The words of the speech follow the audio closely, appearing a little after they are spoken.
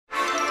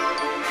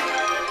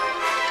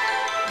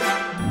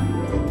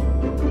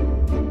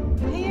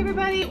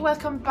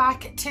welcome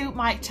back to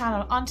my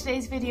channel. On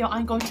today's video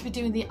I'm going to be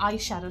doing the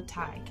eyeshadow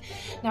tag.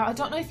 Now I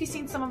don't know if you've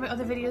seen some of my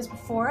other videos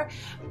before,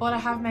 but I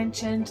have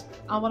mentioned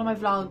on one of my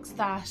vlogs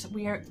that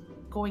we are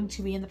going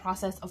to be in the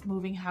process of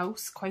moving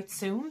house quite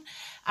soon.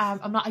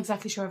 I'm not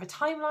exactly sure of a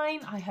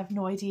timeline. I have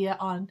no idea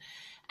on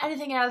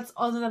anything else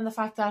other than the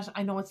fact that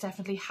I know it's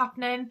definitely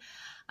happening.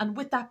 And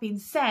with that being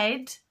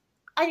said,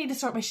 I need to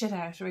sort my shit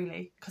out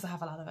really, because I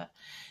have a lot of it.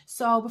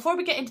 So before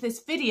we get into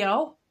this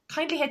video,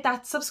 kindly hit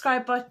that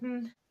subscribe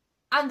button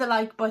and the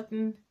like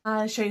button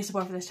and show your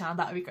support for this channel.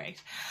 That would be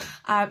great.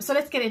 So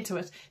let's get into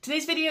it.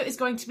 Today's video is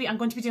going to be, I'm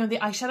going to be doing the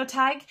eyeshadow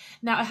tag.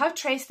 Now I have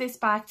traced this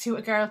back to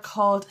a girl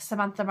called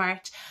Samantha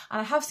March, and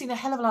I have seen a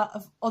hell of a lot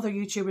of other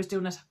YouTubers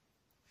doing it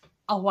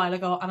a while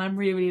ago, and I'm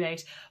really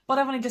late, but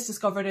I've only just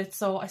discovered it,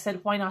 so I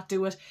said why not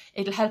do it.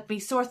 It'll help me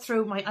sort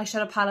through my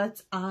eyeshadow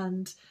palettes,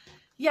 and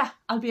yeah,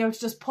 I'll be able to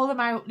just pull them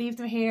out, leave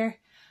them here,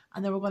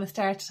 and then we're going to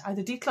start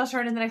either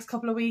decluttering in the next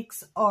couple of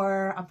weeks,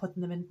 or I'm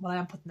putting them in, well, I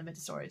am putting them into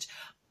storage,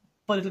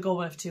 but it'll go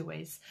one of two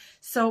ways.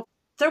 So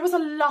there was a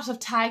lot of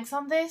tags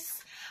on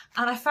this,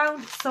 and I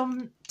found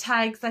some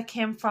tags that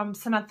came from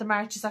Samantha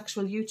March's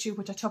actual YouTube,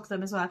 which I took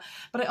them as well,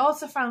 but I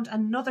also found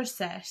another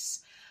set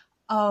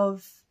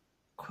of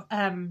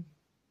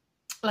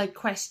like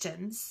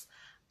questions,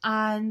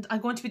 and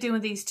I'm going to be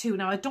doing these too.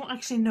 Now I don't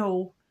actually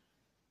know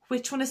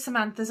which one is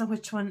Samantha's and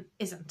which one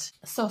isn't.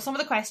 So some of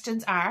the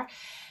questions are,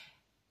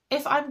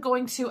 if I'm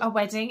going to a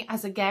wedding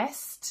as a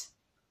guest,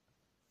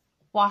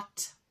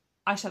 what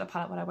eyeshadow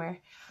palette would I wear?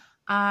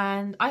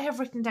 And I have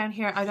written down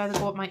here I'd either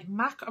go with my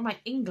MAC or my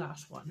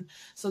Inglot one.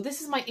 So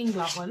this is my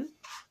Inglot one.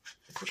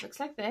 So it looks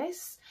like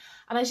this,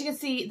 and as you can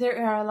see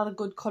there are a lot of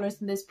good colours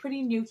in this,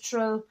 pretty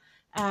neutral,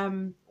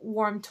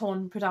 warm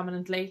tone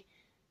predominantly.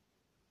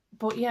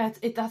 But yeah,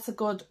 that's a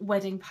good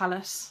wedding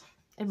palette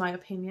in my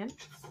opinion.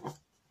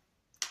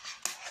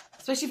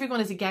 Especially if you're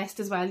going as a guest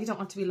as well. You don't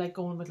want to be like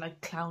going with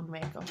like clown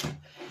makeup.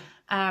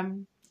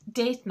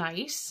 Date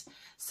night.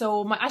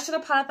 So my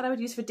eyeshadow palette that I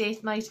would use for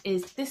date night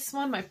is this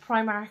one, my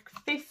Primark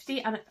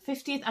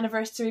 50th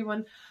anniversary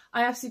one.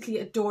 I absolutely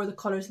adore the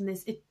colours in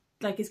this. It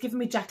like is giving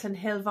me Jaclyn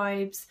Hill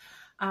vibes.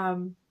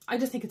 I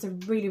just think it's a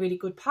really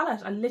good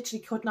palette. I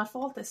literally could not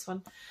fault this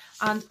one.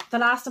 And the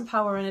lasting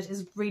power in it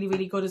is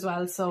really good as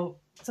well, so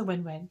it's a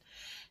win-win.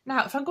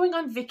 Now, if I'm going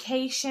on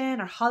vacation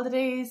or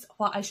holidays,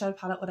 what eyeshadow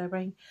palette would I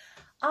bring?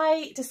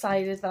 I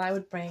decided that I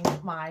would bring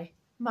my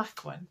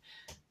MAC one,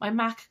 my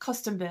MAC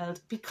custom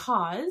build,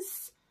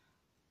 because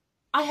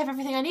I have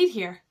everything I need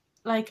here.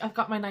 Like, I've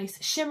got my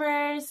nice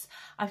shimmers,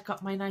 I've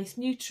got my nice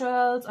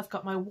neutrals, I've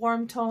got my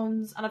warm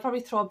tones, and I'll probably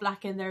throw a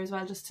black in there as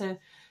well just to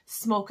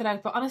smoke it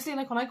out. But honestly,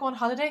 like when I go on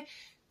holiday,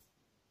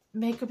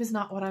 makeup is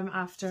not what I'm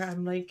after.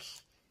 I'm like,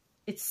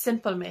 it's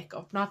simple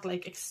makeup, not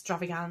like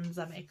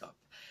extravaganza makeup.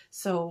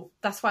 So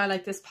that's why I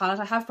like this palette.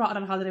 I have brought it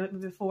on holiday with me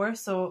before,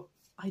 so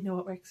I know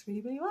it works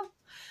really well.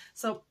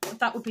 So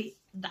that would be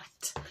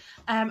that.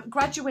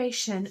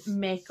 Graduation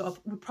makeup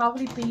would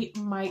probably be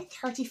my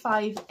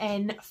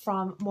 35N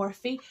from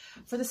Morphe,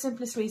 for the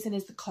simplest reason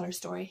is the colour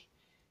story.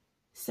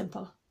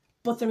 Simple.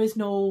 But there is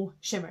no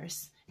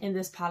shimmers in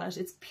this palette.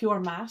 It's pure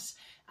matte,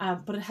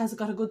 but it has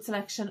got a good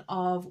selection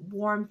of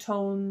warm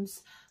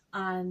tones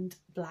and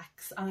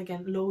blacks, and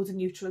again loads of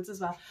neutrals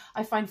as well.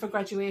 I find for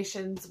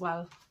graduations,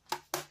 well,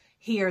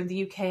 here in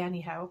the UK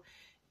anyhow,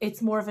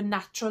 it's more of a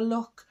natural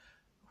look,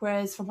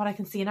 whereas from what I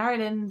can see in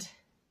Ireland,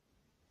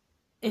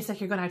 it's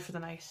like you're going out for the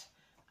night.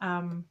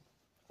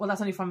 Well,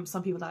 that's only from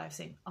some people that I've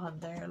seen on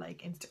their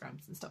like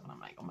Instagrams and stuff, and I'm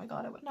like, oh my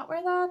god, I would not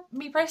wear that.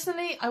 Me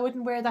personally, I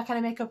wouldn't wear that kind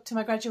of makeup to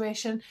my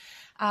graduation,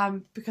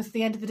 because at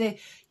the end of the day,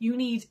 you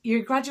need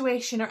your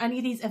graduation or any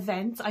of these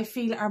events, I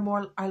feel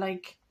are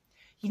like,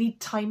 you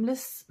need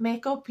timeless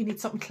makeup, you need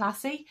something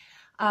classy.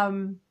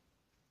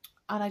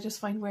 And I just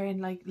find wearing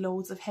like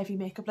loads of heavy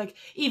makeup, like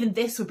even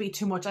this would be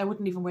too much. I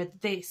wouldn't even wear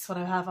this, what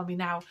I have on me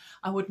now.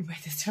 I wouldn't wear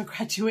this to a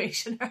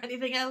graduation or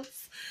anything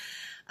else.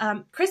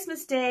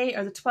 Christmas Day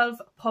or the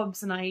 12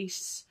 pubs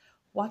night,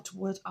 what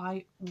would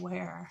I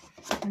wear?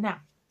 Now,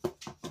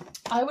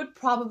 I would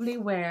probably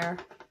wear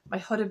my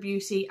Huda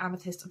Beauty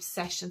Amethyst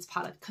Obsessions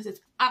palette, because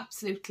it's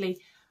absolutely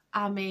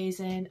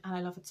amazing and I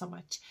love it so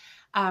much.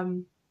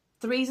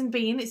 The reason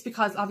being is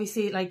because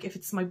obviously, like, if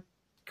it's my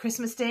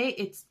Christmas Day,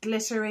 it's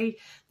glittery.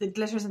 The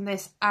glitters in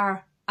this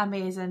are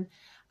amazing,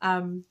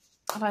 and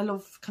I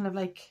love kind of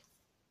like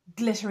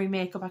glittery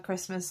makeup at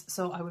Christmas,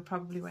 so I would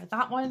probably wear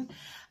that one.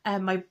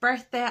 My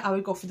birthday, I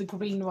would go for the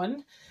green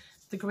one,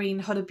 the green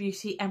Huda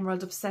Beauty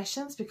Emerald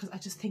Obsessions, because I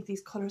just think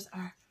these colours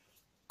are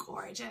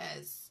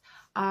gorgeous.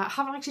 I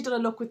haven't actually done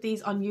a look with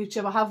these on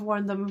YouTube. I have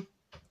worn them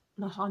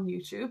not on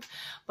YouTube,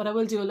 but I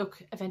will do a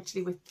look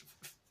eventually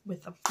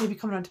with them, maybe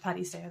coming around to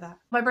Paddy's Day or that.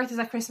 My birthday's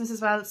at Christmas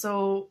as well,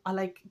 so I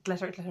like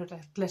glitter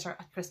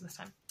at Christmas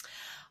time.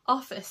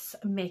 Office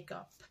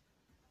makeup,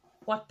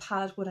 what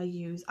palette would I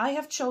use? I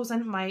have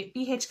chosen my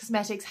BH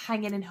Cosmetics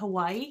Hanging in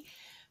Hawaii,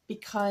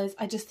 because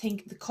I just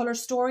think the colour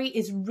story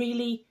is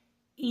really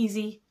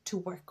easy to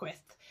work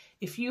with.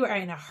 if you are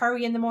in a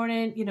hurry in the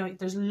morning, you know,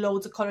 there's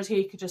loads of colours here.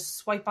 You could just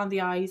swipe on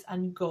the eyes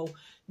and go.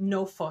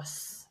 No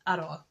fuss at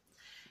all.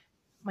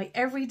 My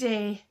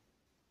everyday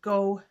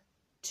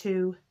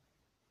go-to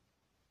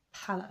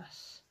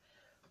palette.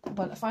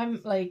 Well, if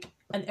I'm like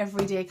an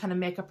everyday kind of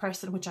makeup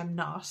person, which I'm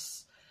not,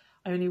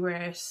 I only wear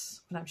it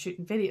when I'm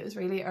shooting videos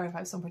really, or if I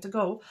have somewhere to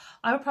go,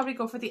 I would probably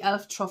go for the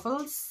e.l.f.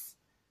 Truffles,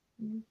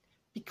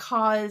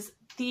 because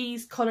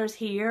these colours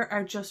here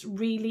are just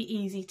really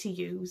easy to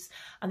use.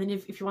 And then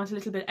if you want a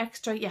little bit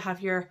extra, you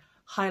have your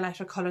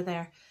highlighter colour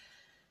there.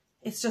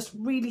 It's just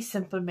really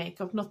simple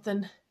makeup,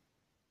 nothing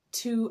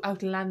too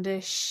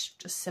outlandish,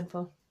 just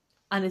simple.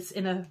 And it's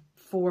in a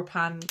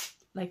 4-pan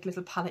like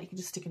little palette you can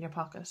just stick in your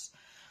pocket.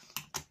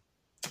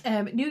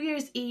 New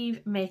Year's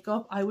Eve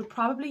makeup, I would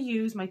probably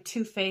use my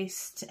Too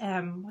Faced,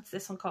 what's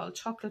this one called?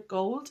 Chocolate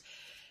Gold.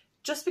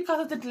 Just because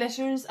of the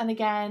glitters, and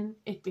again,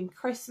 it being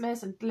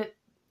Christmas and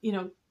you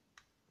know,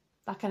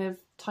 that kind of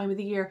time of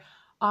the year,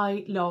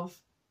 I love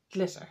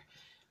glitter.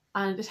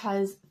 And it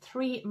has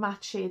 3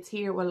 matte shades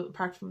here. Well,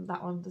 apart from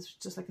that one, there's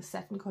just like a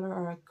satin colour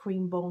or a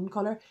cream bone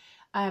colour.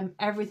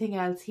 Everything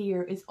else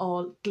here is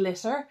all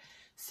glitter.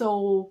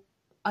 So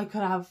I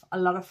could have a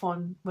lot of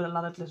fun with a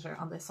lot of glitter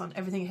on this one.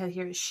 Everything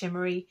here is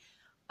shimmery.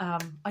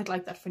 I'd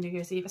like that for New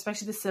Year's Eve,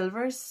 especially the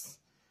silvers.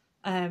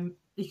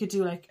 You could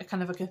do like a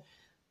kind of like a,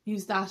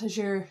 use that as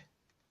your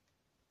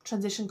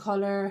transition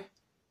colour,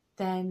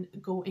 then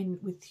go in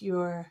with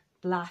your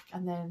black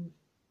and then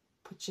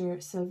put your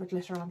silver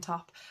glitter on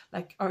top,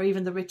 like, or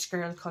even the rich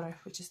girl colour,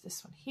 which is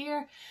this one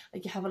here.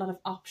 Like, you have a lot of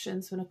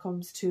options when it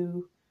comes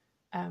to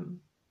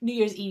New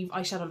Year's Eve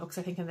eyeshadow looks,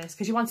 I think, in this,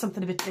 because you want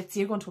something a bit glitzy.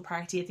 You're going to a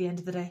party at the end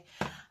of the day.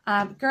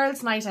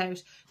 Girls' night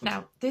out.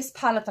 Now, this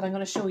palette that I'm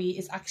going to show you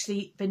is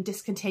actually been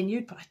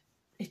discontinued, but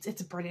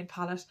it's a brilliant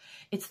palette.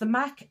 It's the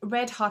MAC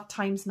Red Hot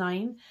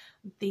 ×9.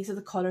 These are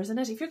the colours in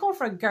it. If you're going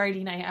for a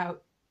girly night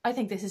out, I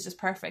think this is just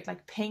perfect.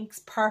 Like pinks,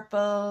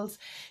 purples,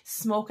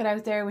 smoke it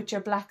out there with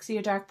your blacks or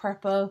your dark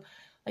purple.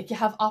 Like, you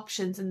have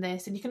options in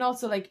this, and you can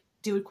also like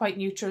do it quite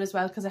neutral as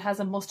well, because it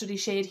has a mustardy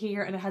shade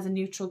here and it has a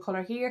neutral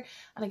colour here,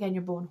 and again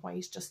your bone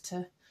white just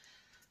to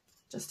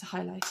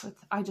highlight it.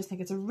 I just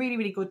think it's a really,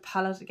 really good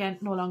palette. Again,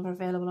 no longer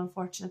available,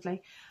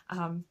 unfortunately.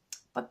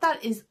 But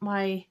that is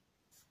my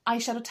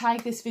eyeshadow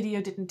tag. This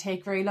video didn't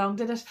take very long,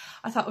 did it?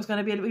 I thought it was going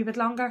to be a little bit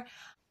longer.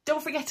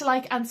 Don't forget to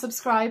like and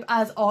subscribe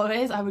as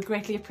always. I would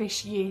greatly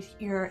appreciate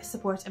your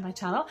support in my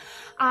channel.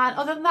 And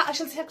other than that, I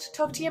shall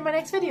talk to you in my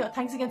next video.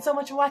 Thanks again so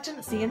much for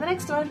watching. See you in the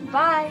next one.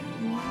 Bye.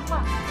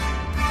 Mwah.